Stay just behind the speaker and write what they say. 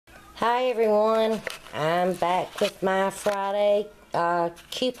Hi everyone, I'm back with my Friday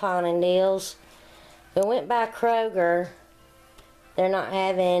couponing deals. We went by Kroger. They're not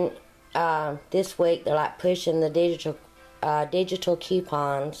having this week. They're like pushing the digital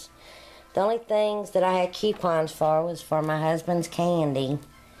coupons. The only things that I had coupons for was for my husband's candy.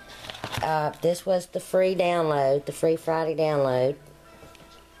 This was the free download, the free Friday download,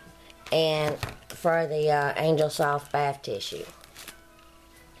 and for the Angel Soft bath tissue.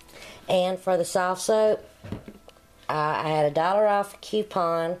 And for the soft soap, I had $1 off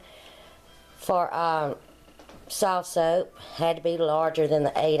coupon for soft soap. Had to be larger than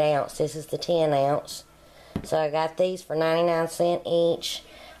the 8 ounce. This is the 10 ounce. So I got these for 99 cents each.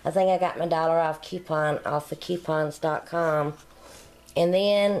 I think I got my $1 off coupon off of coupons.com. And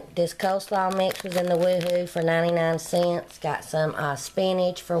then this coleslaw mix was in the Woohoo for 99 cents. Got some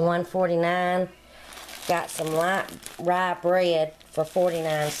spinach for $1.49. Got some light rye bread for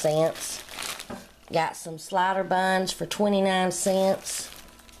 49 cents. Got some slider buns for 29 cents.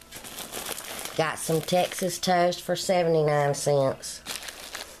 Got some Texas toast for 79 cents.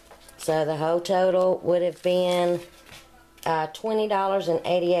 So the whole total would have been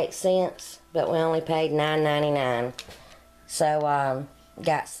 $20.88, but we only paid $9.99. So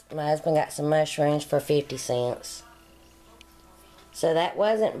my husband got some mushrooms for 50 cents. So that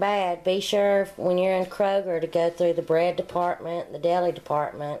wasn't bad. Be sure when you're in Kroger to go through the bread department, the deli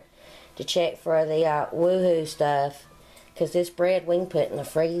department, to check for the Woohoo stuff, because this bread we can put in the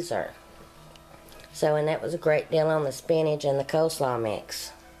freezer. So, and that was a great deal on the spinach and the coleslaw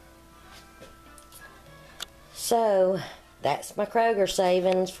mix. So, that's my Kroger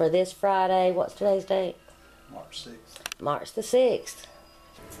savings for this Friday. What's today's date? March 6th. March the 6th.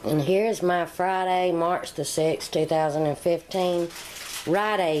 And here's my Friday, March the 6th, 2015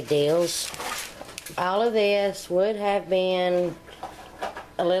 Rite-Aid deals. All of this would have been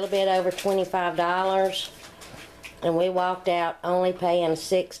a little bit over $25, and we walked out only paying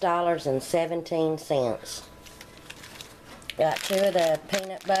 $6.17. Got 2 of the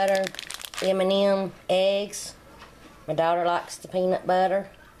peanut butter M&M eggs. My daughter likes the peanut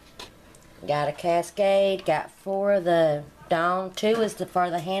butter. Got a Cascade. Got 4 of the Dawn. 2 is for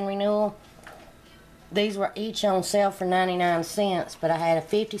the hand renewal. These were each on sale for 99 cents, but I had a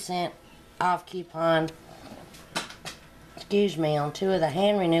 50-cent off coupon, on 2 of the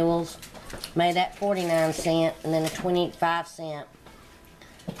hand renewals. Made that 49 cents, and then a 25-cent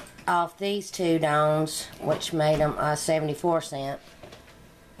off these 2 Dawns, which made them 74 cents.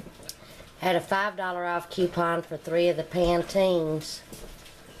 Had a $5 off coupon for 3 of the Pantenes.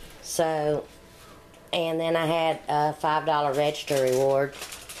 So, and then I had a $5 register reward.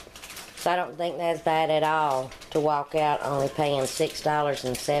 So I don't think that's bad at all to walk out only paying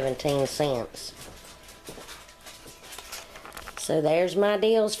 $6.17. So there's my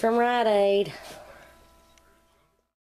deals from Rite-Aid.